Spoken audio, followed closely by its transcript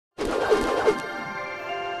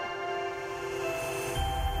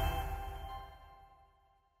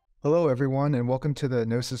Hello, everyone, and welcome to the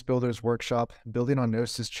Gnosis Builders Workshop, Building on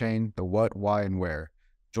Gnosis Chain, the what, why, and where.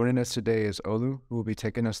 Joining us today is Olu, who will be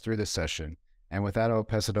taking us through this session. And with that, I'll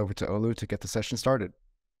pass it over to Olu to get the session started.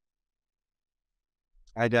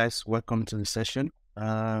 Hi guys, welcome to the session.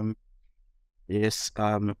 I'll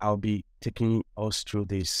be taking us through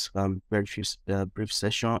this brief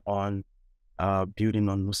session on building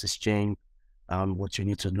on Gnosis Chain, what you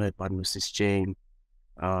need to know about Gnosis Chain,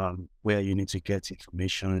 where you need to get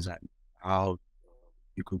information and how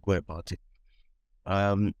you could go about it.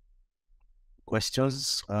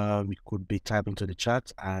 Questions you could be typed into the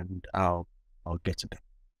chat and I'll get to them.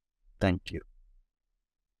 Thank you.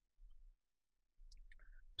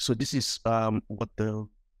 So this is what the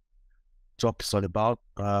talk is all about,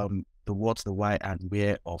 the what, the why, and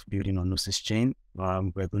where of building on Gnosis Chain.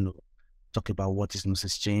 We're going to talk about what is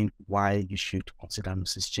Gnosis Chain, why you should consider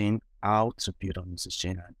Gnosis Chain, how to build on Gnosis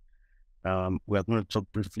Chain, and we're going to talk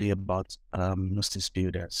briefly about Gnosis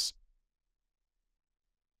builders.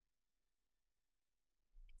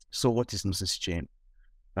 So what is Gnosis Chain?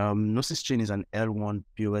 Gnosis Chain is an L1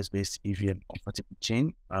 POS-based EVM compatible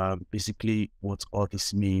chain. Basically, what all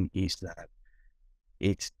this means is that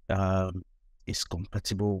it is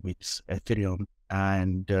compatible with Ethereum,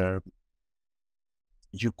 and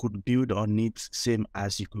you could build on it same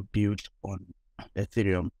as you could build on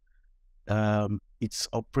Ethereum. It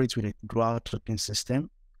operates with a dual token system.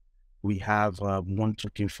 We have one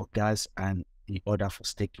token for gas and the other for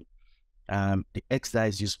staking. The XDAI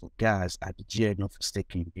is used for gas and the GNO for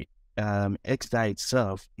staking. The XDAI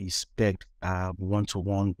itself is pegged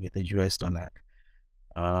one-to-one with the US dollar,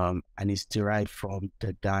 and it's derived from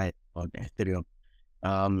the DAI on Ethereum.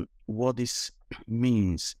 What this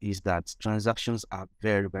means is that transactions are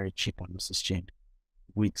very, very cheap on Gnosis Chain.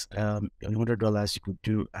 With $100, you could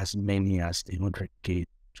do as many as 100K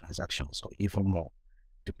transactions or even more,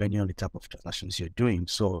 depending on the type of transactions you're doing.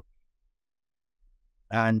 So,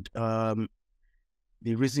 and the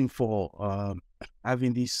reason for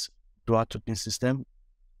having this dual token system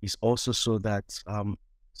is also so that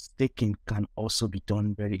staking can also be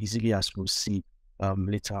done very easily, as we'll see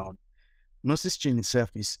later on. Gnosis Chain itself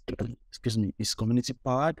is, is community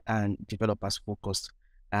powered and developers focused,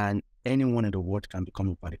 and anyone in the world can become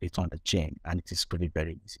a validator on the chain, and it is pretty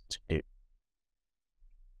very easy to do.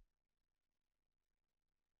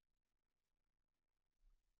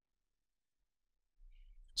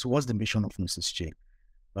 So what's the mission of Gnosis Chain?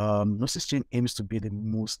 Gnosis Chain aims to be the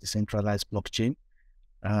most decentralized blockchain.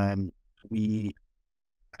 We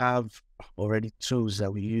have already tools that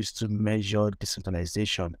we use to measure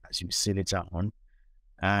decentralization, as you see later on,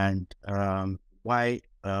 and why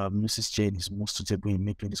Gnosis Chain is most suitable in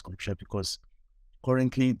making this contribution, because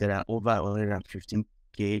currently there are over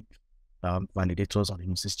 115K validators on the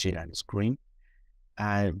Gnosis Chain, and it's growing.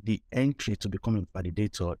 And the entry to become a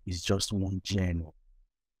validator is just one GNO.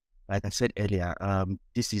 Like I said earlier,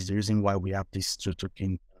 this is the reason why we have this two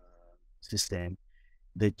token system.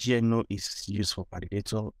 The GNO is used for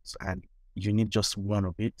validators, and you need just one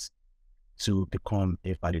of it to become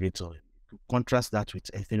a validator. To contrast that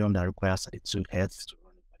with Ethereum that requires 32 heads to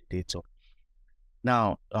run a validator.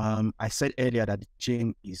 Now, I said earlier that the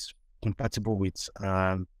chain is compatible with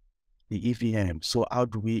the EVM. So how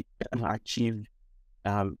do we achieve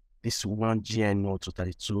this one GNO to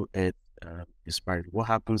 32 head disparity? What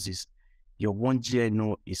happens is your one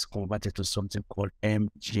GNO is converted to something called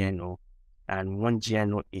MGNO, and one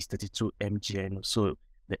GNO is 32 MGNO. So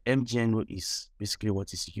the MGNO is basically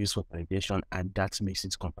what is used for validation, and that makes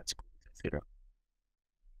it compatible with Ethereum.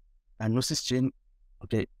 And Gnosis Chain,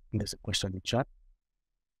 okay, there's a question in the chat.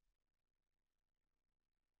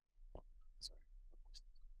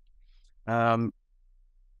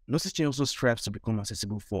 Gnosis Chain also strives to become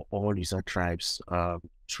accessible for all user types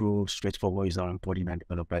through straightforward user onboarding and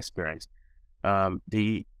developer experience.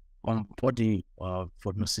 The onboarding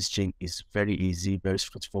for Gnosis Chain is very easy, very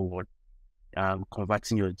straightforward.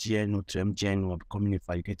 Converting your GNO to MGNO or becoming a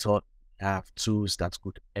validator, have tools that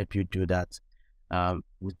could help you do that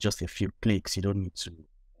with just a few clicks. You don't need to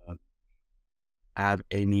have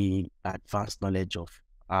any advanced knowledge of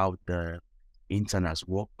how the internals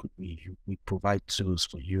work. We provide tools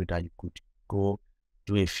for you that you could go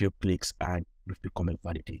do a few clicks and you become a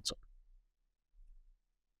validator.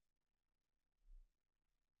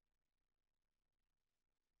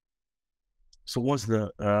 So what's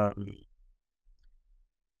the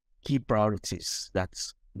key priorities that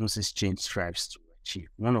Gnosis Chain strives to achieve?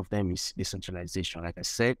 One of them is decentralization. Like I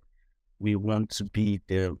said, we want to be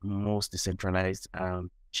the most decentralized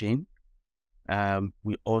chain.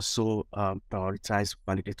 We also prioritize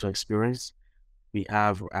validator experience. we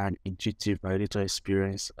have an intuitive validator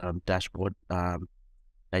experience dashboard that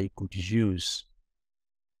you could use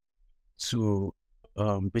to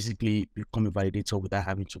basically become a validator without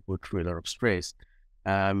having to go through a lot of stress.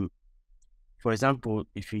 For example,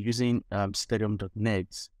 if you're using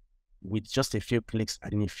Ethereum.net, with just a few clicks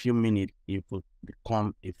and in a few minutes, you could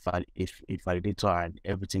become a validator, and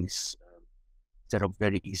everything is set up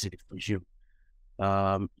very easily for you.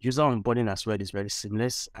 User onboarding as well is very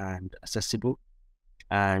seamless and accessible,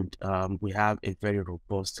 and we have a very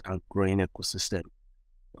robust and growing ecosystem.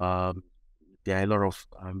 There are a lot of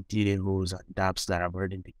DAOs and dApps that have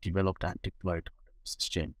already been developed and deployed on the Gnosis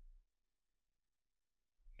chain.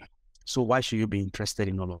 So why should you be interested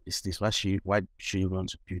in all of these things? Why should you want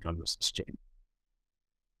to build on Gnosis chain?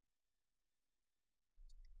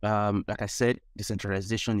 Like I said,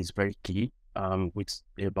 decentralization is very key. With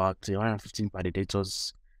about 115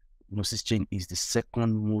 validators, Gnosis chain is the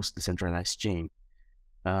second most decentralized chain.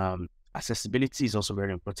 Accessibility is also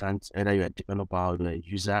very important. Either you're a developer or you're a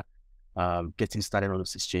user, getting started on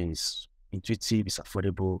Gnosis chain is intuitive, it's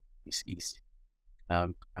affordable, it's easy.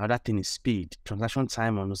 Another thing is speed. Transaction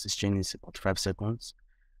time on Gnosis chain is about 5 seconds,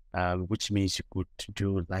 which means you could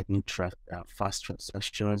do lightning fast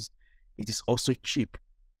transactions. It is also cheap.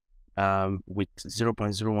 With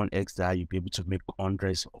 0.01x that you'll be able to make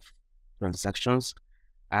hundreds of transactions,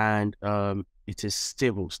 and it is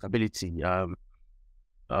stability.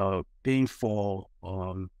 Paying for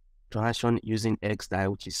transaction using XDAI,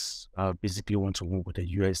 which is basically one-to-one with the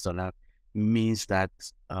US dollar, means that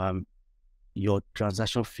your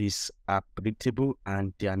transaction fees are predictable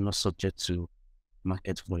and they are not subject to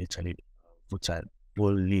market volatility.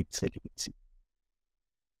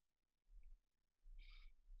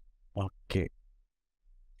 Okay,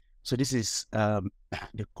 so this is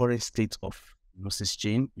the current state of Gnosis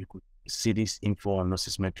chain. You could see this info on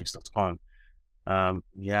gnosismetrics.com.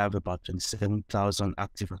 We have about 27,000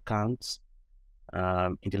 active accounts.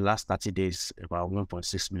 In the last 30 days, about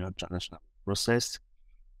 1.6 million transactions processed.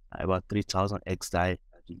 About 3,000 XDAI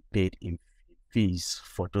have been paid in fees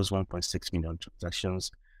for those 1.6 million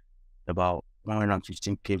transactions. About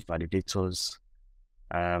 115K validators.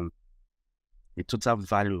 The total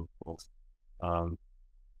value of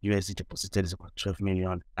USD deposited is about 12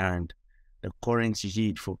 million, and the current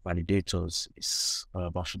yield for validators is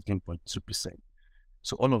about 15.2%.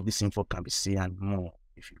 So all of this info can be seen and more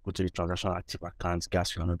if you go to the transactional active accounts,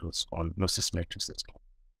 gas nodes on gnosismetrics.com.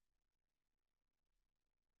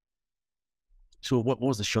 So what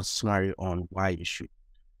was the short summary on why you should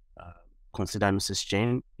consider Gnosis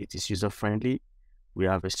chain? It is user friendly. We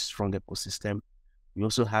have a strong ecosystem. We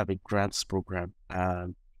also have a grants program,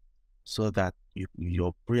 so that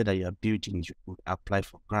your project that you're building, you could apply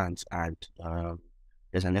for grants, and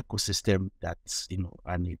there's an ecosystem that's,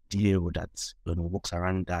 and a DAO that works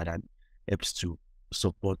around that and helps to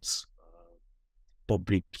support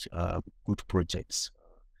public good projects.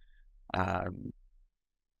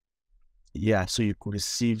 Yeah, so you could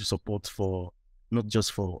receive support for not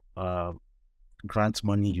just for grant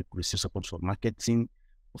money, you could receive support for marketing,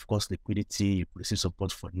 of course, liquidity, you could receive support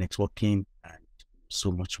for networking, and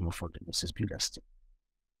so much more from the Gnosis Builders team.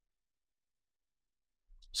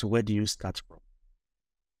 So where do you start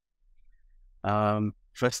from?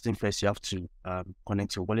 First thing first, you have to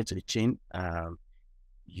connect your wallet to the chain.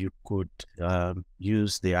 You could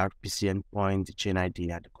use the RPC endpoint, the chain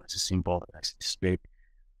ID, and the currency symbol as displayed.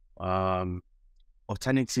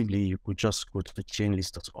 Alternatively, you could just go to the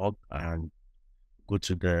chainlist.org and go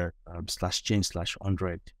to the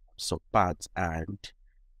 /chain/100 subpath, and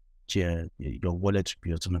your wallet will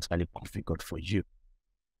be automatically configured for you.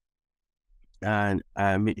 And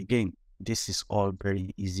again, this is all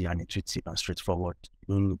very easy and intuitive and straightforward.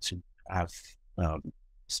 You don't need to have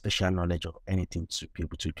special knowledge or anything to be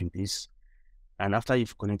able to do this. And after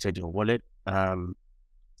you've connected your wallet,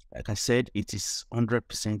 like I said, it is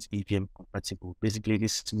 100% EVM compatible. Basically,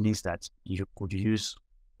 this means that you could use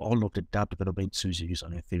all of the dApp development tools you use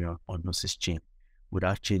on Ethereum on Gnosis chain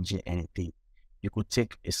without changing anything. You could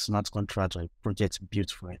take a smart contract or a project built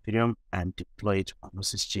for Ethereum and deploy it on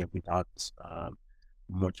Gnosis chain without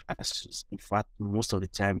much hassles. In fact, most of the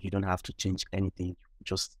time, you don't have to change anything. You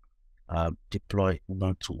just deploy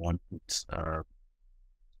one-to-one with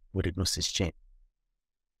the Gnosis chain.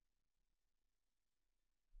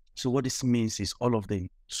 So what this means is all of the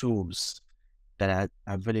tools that are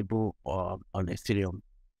available on Ethereum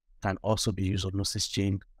can also be used on Gnosis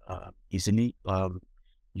chain easily.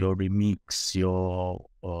 Your Remix, your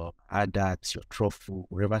ADAT, your Truffle,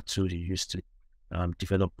 whatever tool you use to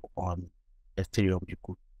develop on Ethereum, you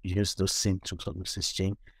could use those same tools on Gnosis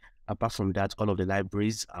chain. apart from that, all of the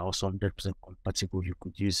libraries are also 100% compatible. You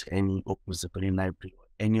could use any OpenZeppelin library or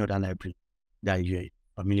any other library that you're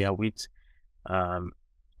familiar with on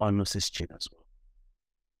Gnosis Chain as well.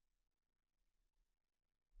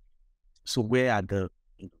 So where are the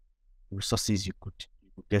resources you could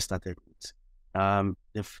get started with?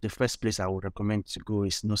 The first place I would recommend to go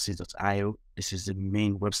is gnosis.io. This is the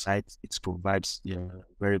main website. It provides a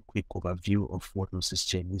very quick overview of what Gnosis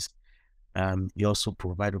Chain is. You also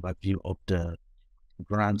provide overview of the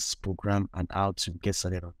grants program and how to get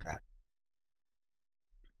started on that.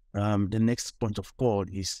 The next point of call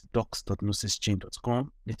is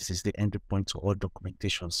docs.gnosischain.com. This is the entry point to all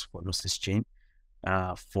documentations for Gnosis Chain.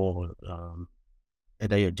 For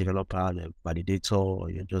either you're a developer, a validator, or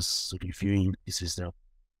you're just reviewing, this is the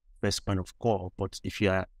first point of call. But if you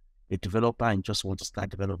are a developer and just want to start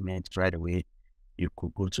development right away, you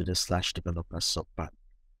could go to the /developer subpart.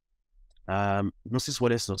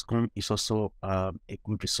 GnosisWallets.com is also a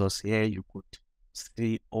good resource here. You could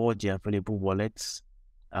see all the available wallets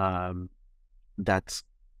that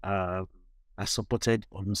are supported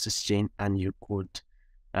on Gnosis Chain, and you could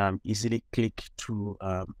easily click through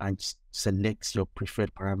and select your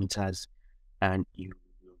preferred parameters, and you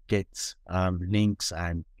get links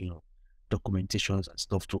and documentations and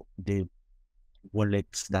stuff to the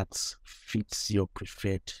wallets that fits your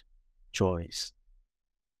preferred choice.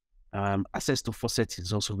 Access to faucet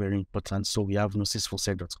is also very important. So we have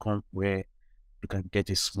gnosisfaucet.com where you can get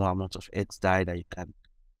a small amount of XDAI that you can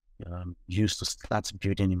use to start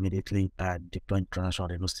building immediately and deploying transactions on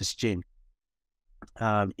the Gnosis Chain.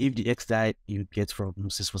 If the XDAI you get from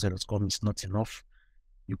gnosisfaucet.com is not enough,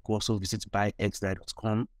 you could also visit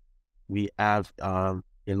buyxdai.com. We have a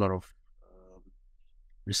lot of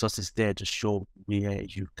resources there to show where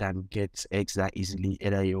you can get XDAI easily.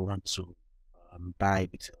 Either you want to buy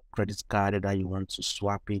with a credit card, either you want to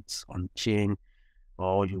swap it on chain,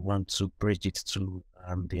 or you want to bridge it to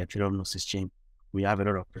the Ethereum Gnosis Chain. We have a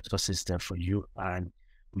lot of resources there for you, and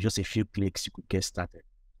with just a few clicks, you could get started.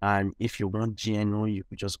 And if you want GNO, you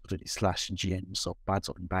could just go to the /GNO subpart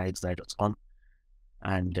on buyxdai.com,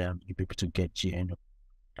 and you'll be able to get GNO.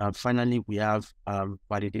 Finally, we have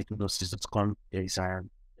validategnosis.com. There is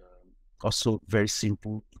also very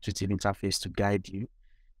simple, intuitive interface to guide you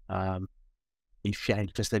if you're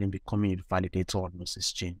interested in becoming a validator on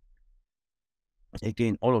Gnosis Chain.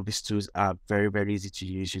 Again, all of these tools are very, very easy to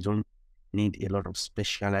use. You don't need a lot of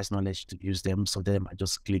specialized knowledge to use them. So them are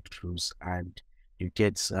just click-throughs, and you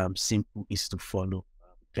get simple, easy to follow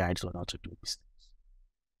guides on how to do these things.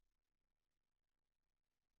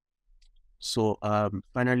 So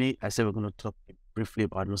finally, I said we're going to talk briefly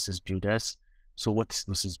about Gnosis Builders. So what is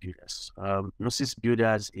Gnosis Builders? Gnosis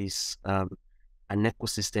Builders is an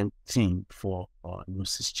ecosystem team for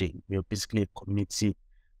Gnosis Chain. We are basically a community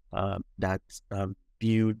that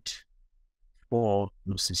build for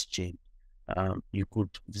Gnosis Chain. You could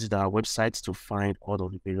visit our website to find all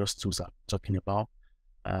of the various tools I'm talking about,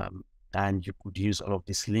 and you could use all of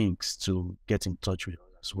these links to get in touch with us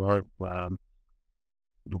as well.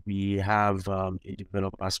 We have a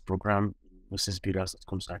developers program, Gnosis Builders that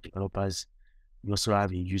comes to our developers. We also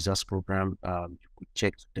have a users program. You could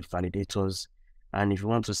check the validators, and if you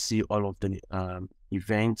want to see all of the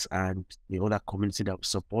events and the other community that we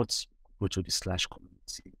support, go to the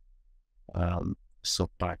 /community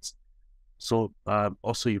subpart. So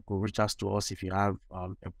also you could reach out to us if you have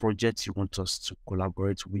a project you want us to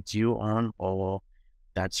collaborate with you on, or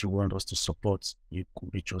that you want us to support. You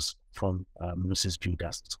could reach us from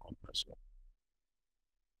gnosisbuilders.com as well.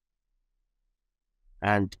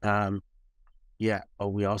 And yeah,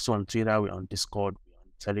 we're also on Twitter, we're on Discord, we're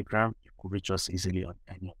on Telegram. You could reach us easily on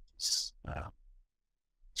any of these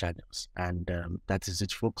channels. And that is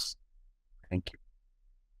it, folks. Thank you.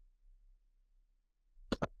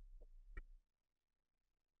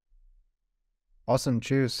 Awesome.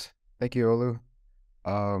 Cheers. Thank you,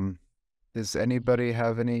 Olu. Does anybody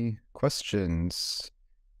have any questions?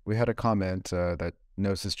 We had a comment that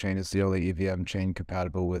Gnosis Chain is the only EVM chain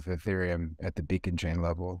compatible with Ethereum at the beacon chain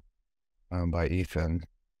level by Ethan.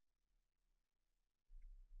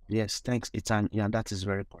 Yes, thanks, Ethan. Yeah, that is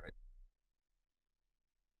very correct.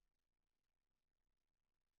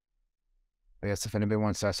 I guess if anybody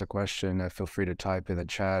wants to ask a question, feel free to type in the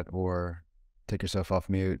chat or take yourself off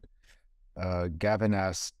mute. Gavin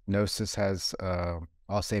asked, Gnosis has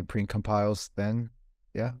all same pre-compiles then?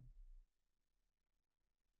 Yeah.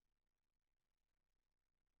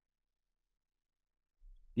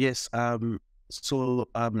 Yes. So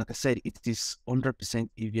like I said, it is 100%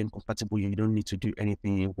 EVM compatible. You don't need to do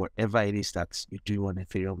anything. Whatever it is that you do on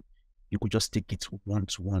Ethereum, you could just take it one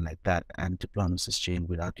to one like that and deploy on Gnosis Chain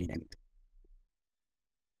without doing anything.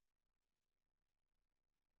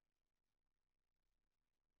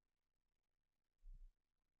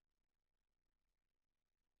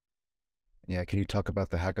 Yeah, can you talk about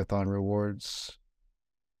the hackathon rewards?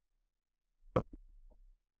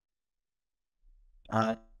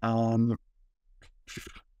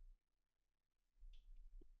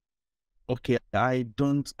 Okay, I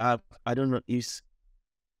don't know, is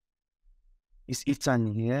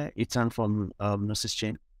Ethan here? Ethan from Gnosis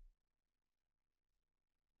Chain.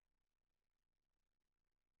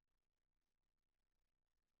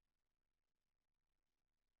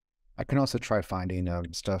 I can also try finding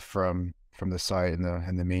stuff from the site in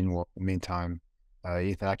the meantime.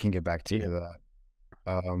 Ethan, I can get back to you to that.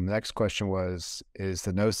 Next question was, is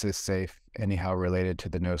the Gnosis safe anyhow related to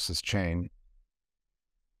the Gnosis chain?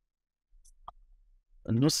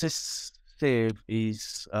 Gnosis Safe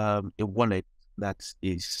is a wallet that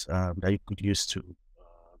is that you could use to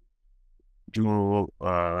do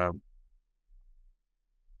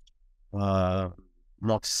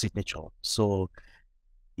multi-signature. So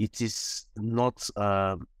it is not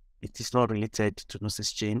related to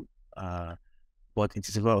Gnosis Chain, but it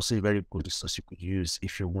is also a very good resource you could use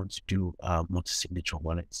if you want to do multi-signature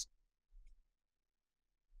wallets.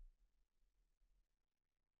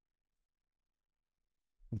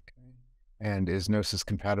 Okay. And is Gnosis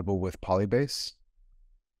compatible with Polybase?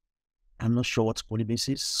 I'm not sure what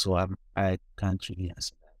Polybase is, so I can't really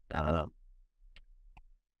answer that.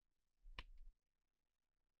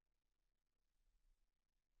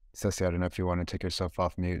 Ceci, I don't know if you want to take yourself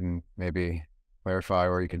off mute and maybe clarify,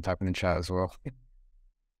 or you can type in the chat as well.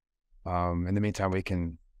 In the meantime,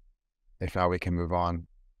 if not, we can move on.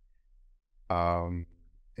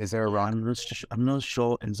 Is there a rocket? I'm not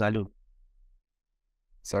sure exactly.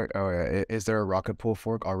 Sorry. Oh yeah. Is there a rocket pool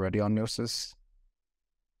fork already on Gnosis?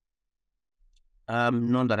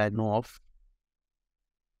 None that I know of.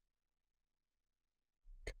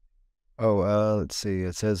 Oh, let's see.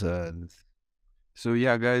 It says So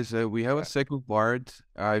yeah, guys, we have a second part,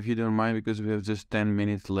 if you don't mind, because we have just 10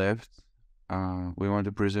 minutes left. We want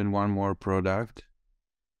to present one more product,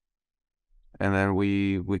 and then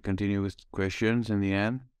we continue with questions in the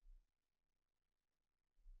end.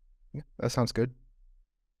 Yeah, that sounds good.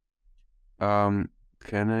 Can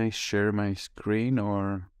I share my screen,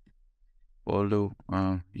 or although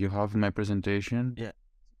you have my presentation? Yeah.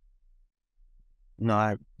 No,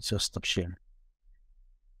 I just stop sharing.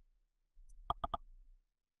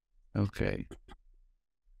 Okay.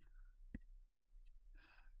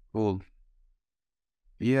 Cool.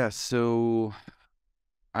 Yeah, so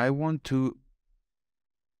I want to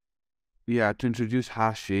introduce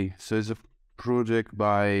Hashi. So it's a project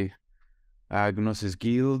by Gnosis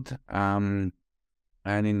Guild, and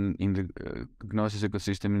in the Gnosis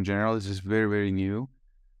ecosystem in general. This is very, very new.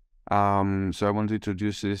 So I want to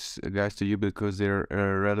introduce this, guys, to you because there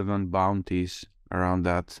are relevant bounties around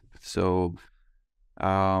that. So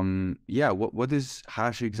what is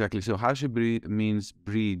Hashi exactly? So Hashi means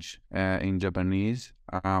bridge in Japanese,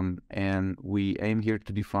 and we aim here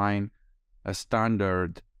to define a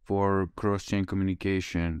standard for cross-chain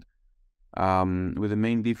communication, with the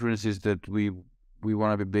main difference is that we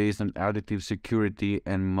want to be based on additive security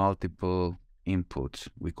and multiple inputs.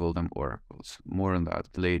 We call them oracles. More on that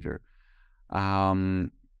later.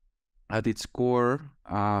 At its core,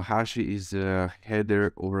 Hashi is a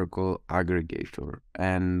header Oracle aggregator,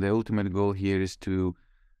 and the ultimate goal here is to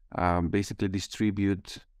basically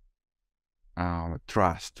distribute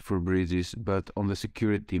trust for bridges, but on the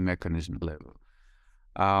security mechanism level.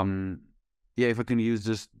 If I can use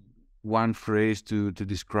just one phrase to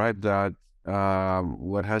describe that,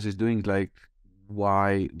 what Hashi is doing, like,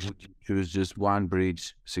 why would you choose just one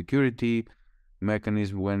bridge security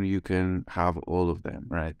mechanism when you can have all of them,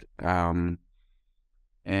 right?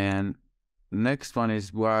 And next one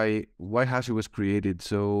is why Hashi was created.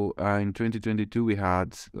 So in 2022 we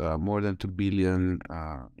had more than 2 billion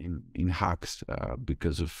in hacks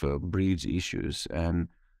because of bridge issues, and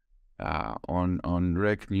on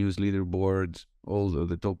Rec News leaderboards, all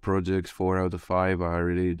the top projects, 4 out of 5 are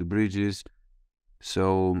related to bridges.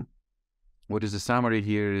 So what is the summary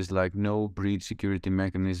here is, like, no bridge security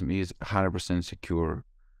mechanism is 100% secure.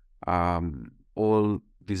 All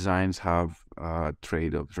designs have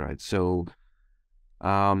trade-offs, right? So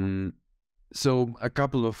a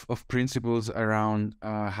couple of principles around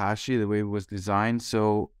Hashi, the way it was designed.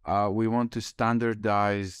 So we want to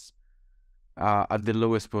standardize at the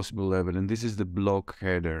lowest possible level, and this is the block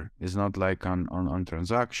header. It's not like on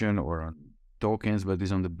transaction or on tokens, but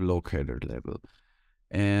it's on the block header level.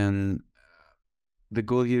 And the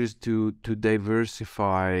goal here is to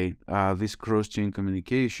diversify this cross-chain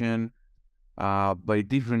communication by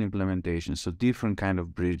different implementations, so different kind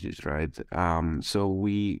of bridges, right? So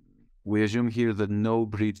we assume here that no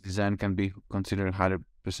bridge design can be considered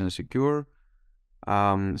 100% secure.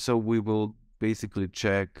 So we will basically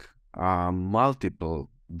check multiple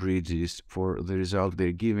bridges for the result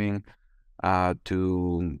they're giving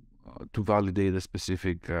to validate a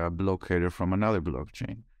specific block header from another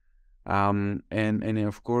blockchain. And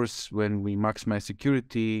of course, when we maximize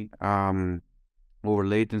security over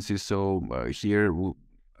latency, so here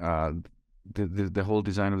the whole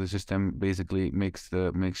design of the system basically makes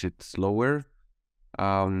it slower.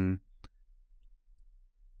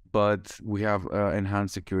 But we have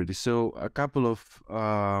enhanced security. So a couple of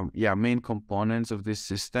main components of this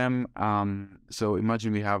system. So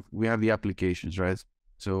imagine we have the applications, right?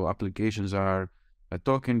 So applications are a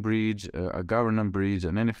token bridge, a governance bridge,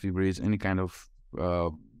 an NFT bridge, any kind of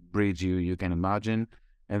bridge you can imagine.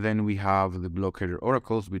 And then we have the block header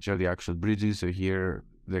oracles, which are the actual bridges. So here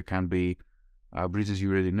there can be bridges you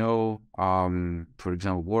already know, for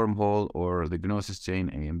example, Wormhole or the Gnosis Chain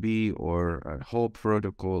AMB or Hope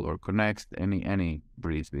Protocol or Connect, any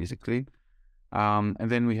bridge basically. And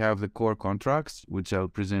then we have the core contracts, which I'll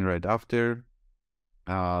present right after.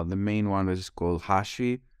 The main one is called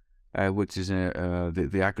Hashi, which is the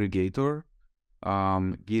aggregator.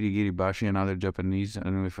 Giri Bashi and other Japanese, I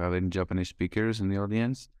don't know if I have any Japanese speakers in the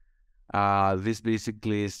audience. This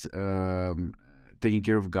basically is taking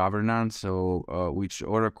care of governance, so which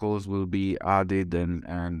oracles will be added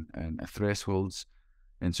and thresholds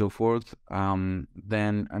and so forth.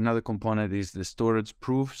 Then another component is the storage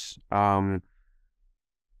proofs.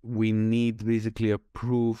 We need basically a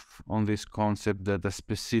proof on this concept that a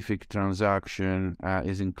specific transaction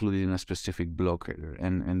is included in a specific block header,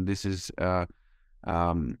 and this is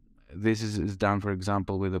done, for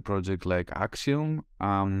example, with a project like Axiom,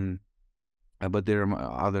 but there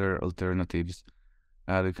are other alternatives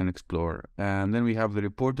that you can explore. And then we have the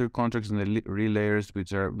reporter contracts and the relayers,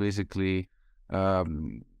 which are basically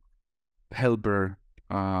helper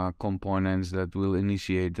components that will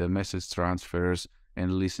initiate the message transfers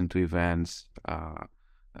and listen to events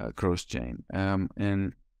cross-chain.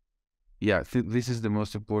 And yeah, this is the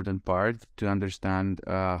most important part to understand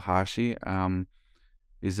Hashi.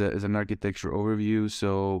 Is an architecture overview,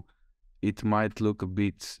 so it might look a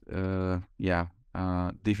bit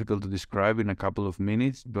difficult to describe in a couple of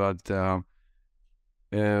minutes, but I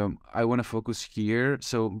want to focus here.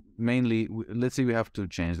 So mainly, let's say we have two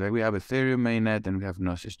chains, like we have Ethereum mainnet and we have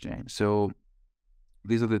Gnosis Chain. So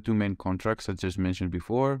these are the two main contracts I just mentioned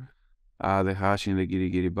before, the Hashi and the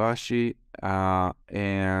Giri Bashi,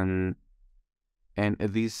 and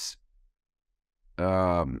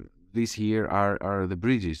these here are the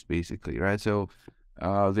bridges basically, right? So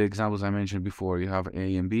the examples I mentioned before, you have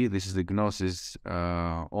A and B. This is the Gnosis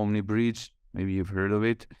Omni bridge. Maybe you've heard of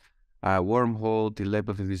it. Wormhole,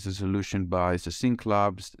 telepathy, this is a solution by Sync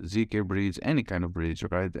Labs, ZK bridge, any kind of bridge,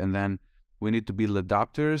 right? And then we need to build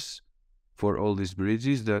adapters for all these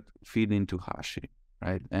bridges that feed into Hashi,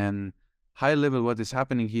 right? And high level, what is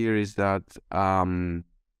happening here is that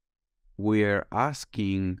we're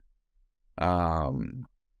asking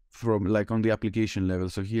from like on the application level.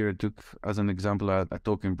 So here I took as an example a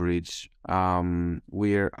token bridge.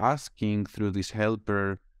 We're asking through these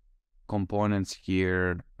helper components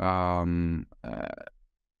here a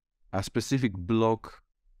specific block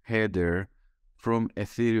header from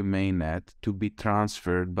Ethereum mainnet to be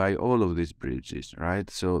transferred by all of these bridges, right?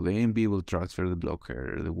 So the AMB will transfer the block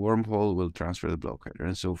header, the Wormhole will transfer the block header,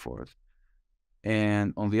 and so forth.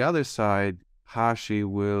 And on the other side, Hashi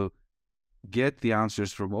will get the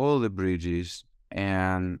answers from all the bridges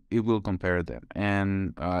and it will compare them.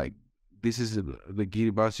 And this is the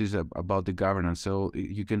Kiribati is about the governance. So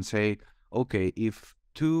you can say, okay, if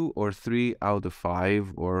 2 or 3 out of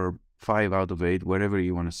 5 or 5 out of 8, whatever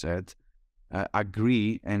you want to set,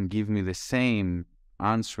 agree and give me the same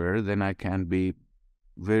answer, then I can be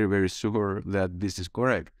very, very sure that this is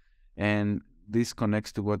correct. And this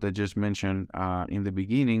connects to what I just mentioned in the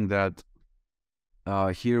beginning, that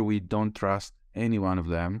here we don't trust any one of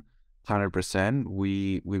them 100%.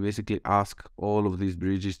 We basically ask all of these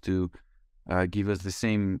bridges to give us the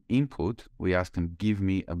same input. We ask them, give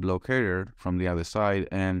me a block header from the other side.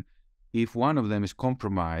 And if one of them is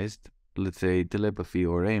compromised, let's say telepathy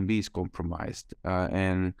or AMB is compromised,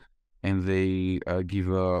 and they give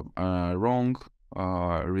a wrong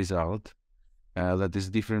result that is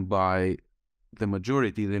different by the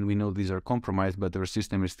majority, then we know these are compromised, but our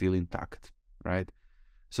system is still intact, right?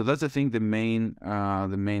 So that's, I think, the main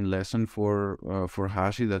lesson for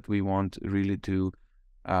Hashi, that we want really to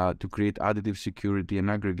create additive security and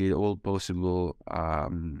aggregate all possible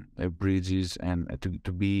bridges, and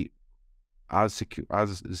to be as secure,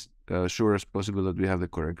 as sure as possible that we have the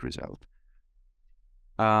correct result.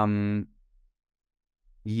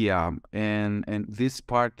 Yeah, and this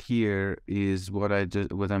part here is what I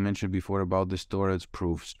mentioned before about the storage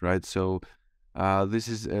proofs, right? So this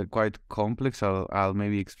is quite complex. I'll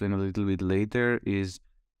maybe explain a little bit later.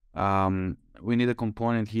 We need a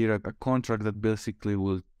component here, a contract that basically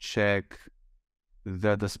will check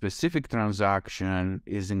that a specific transaction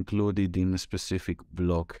is included in a specific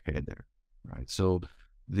block header, right? So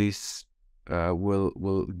this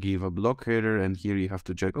will give a block header, and here you have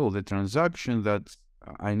to check, oh, the transaction that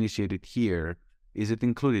I initiated here, is it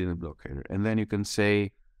included in the block header? And then you can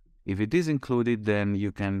say, if it is included, then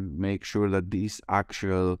you can make sure that this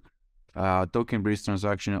actual token bridge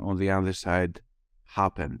transaction on the other side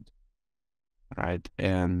happened, right?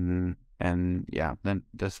 And yeah, then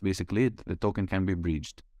that's basically it. The token can be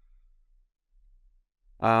bridged.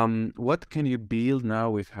 What can you build now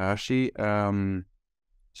with Hashi? So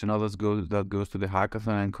now that goes to the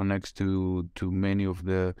hackathon and connects to many of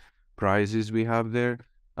the prizes we have there.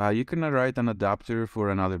 You can write an adapter for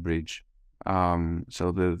another bridge.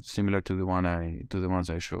 So similar to the ones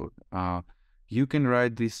I showed. You can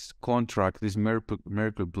write this contract, this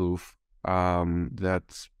Merkle proof,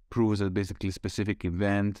 that proves that basically a specific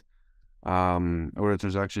event or a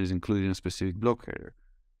transaction is included in a specific block header.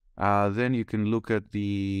 Then you can look at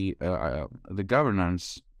the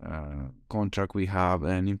governance contract we have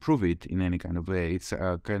and improve it in any kind of way. It's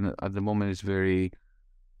kind of, at the moment, it's very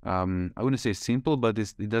I wouldn't say simple, but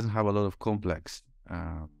it doesn't have a lot of complex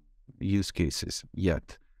use cases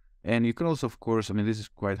yet. And you can also, of course, I mean, this is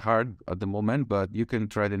quite hard at the moment, but you can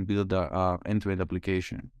try and build a end-to-end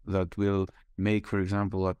application that will make, for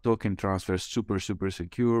example, a token transfer super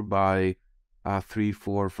secure by 3,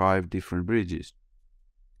 4, 5 different bridges.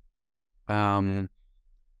 And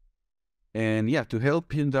yeah, to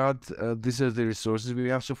help in that, these are the resources we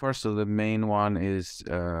have so far. So the main one is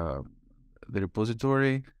the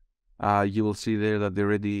repository. You will see there that there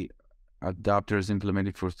already adapters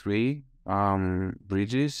implemented for 3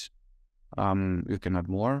 bridges. You can add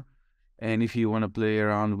more. And if you want to play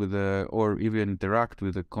around with or even interact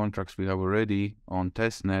with the contracts we have already on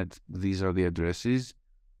testnet, these are the addresses.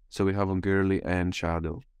 So we have on Girly and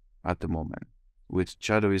Shadow at the moment, which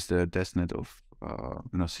Shadow is the testnet of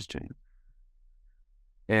Gnosis Chain.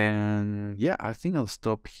 And yeah, I think I'll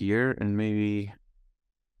stop here, and maybe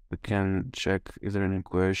we can check if there are any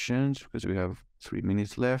questions, because we have 3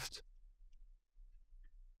 minutes left.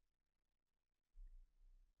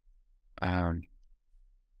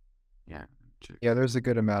 Yeah. Yeah, there's a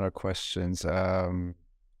good amount of questions. I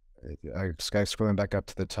scrolling back up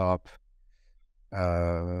to the top.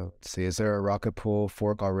 Let's see, is there a rocket pool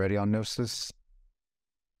fork already on Gnosis?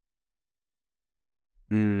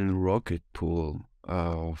 Rocket pool.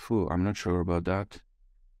 I'm not sure about that.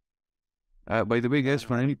 By the way, guys,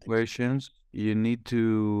 for any questions, you need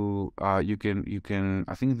to you can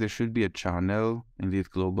I think there should be a channel in the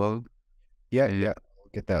Global. Yeah, I'll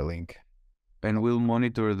get that link. And we'll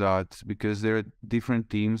monitor that, because there are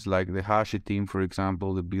different teams, like the Hashi team, for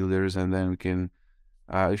example, the builders, and then we can,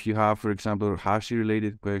 if you have, for example, Hashi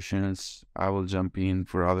related questions, I will jump in.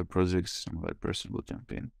 For other projects, another person will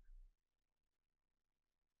jump in.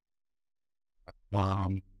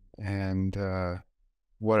 And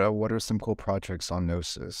what are some cool projects on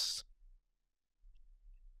Gnosis?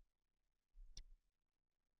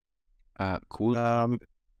 Cool.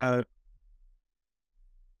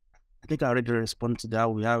 I think I already responded to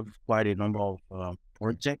that. We have quite a number of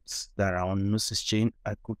projects that are on Gnosis Chain.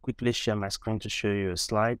 I could quickly share my screen to show you a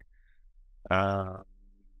slide.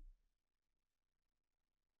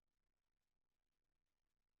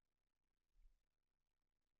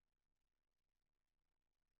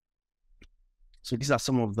 So these are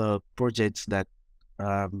some of the projects that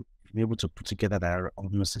we're able to put together that are on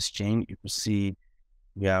Gnosis Chain. You can see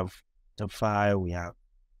we have DeFi, we have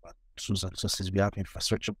tools and sources, we have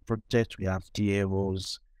infrastructure projects, we have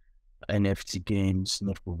DAOs, NFT games,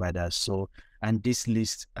 node providers. So, and this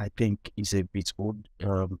list, I think, is a bit old.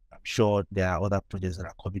 I'm sure there are other projects that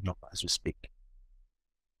are coming up as we speak.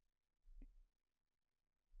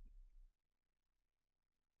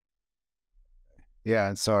 Yeah,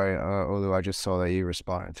 and sorry, Olu, I just saw that you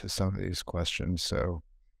responded to some of these questions, so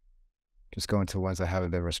just going to ones that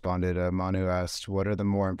haven't been responded. Manu asked, what are the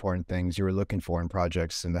more important things you were looking for in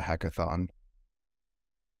projects in the hackathon?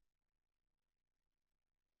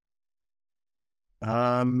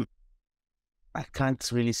 I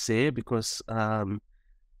can't really say because,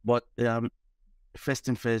 but first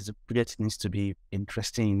thing first, the project needs to be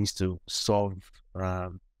interesting. It needs to solve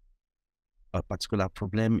a particular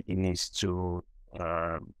problem. It needs to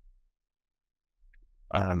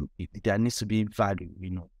there needs to be value,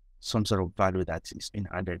 some sort of value that is being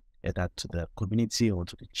added either to the community or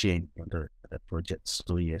to the chain or the project.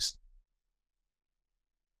 So yes.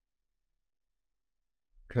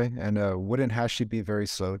 Okay, and wouldn't Hashi be very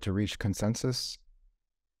slow to reach consensus?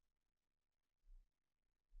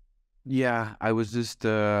 Yeah, I was just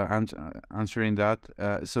answering that.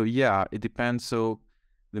 So yeah, it depends. So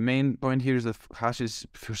the main point here is that Hash is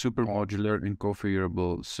super modular and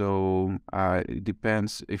configurable. So it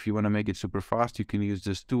depends. If you want to make it super fast, you can use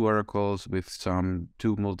just 2 oracles with some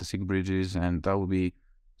 2 multisig bridges, and that will be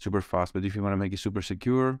super fast. But if you want to make it super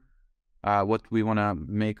secure, what we want to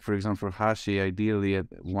make, for example, for Hashi, ideally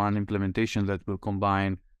one implementation that will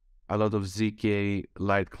combine a lot of ZK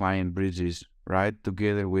light client bridges, right,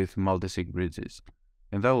 together with multisig bridges,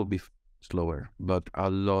 and that will be slower, but a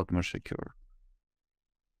lot more secure.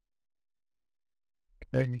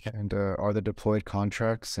 Okay, and are the deployed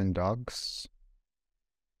contracts in dogs?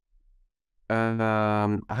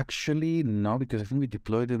 Actually, no, because I think we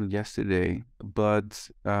deployed them yesterday, but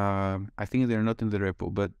I think they're not in the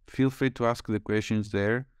repo. But feel free to ask the questions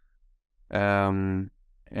there, and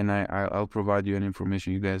I'll provide you any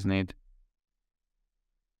information you guys need.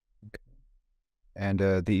 And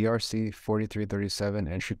the ERC 4337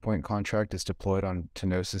 entry point contract is deployed on to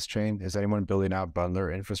Gnosis Chain. Is anyone building out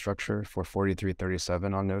bundler infrastructure for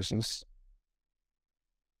 4337 on Gnosis?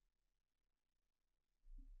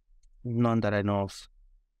 None that I know of.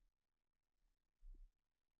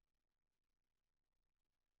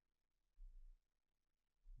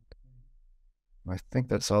 I think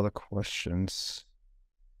that's all the questions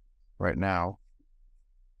right now.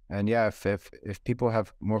 And yeah, if people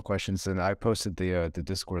have more questions, then I posted the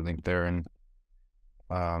Discord link there and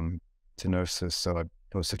to Gnosis, so I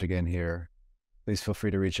posted again here. Please feel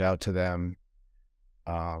free to reach out to them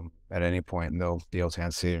at any point, and they'll be able to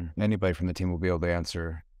answer. Anybody from the team will be able to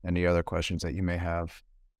answer any other questions that you may have.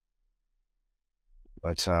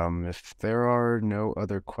 But if there are no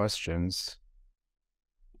other questions,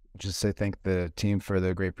 I'll just say thank the team for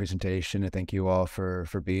the great presentation, and thank you all for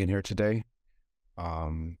being here today.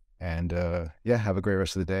 And yeah, have a great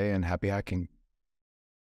rest of the day and happy hacking.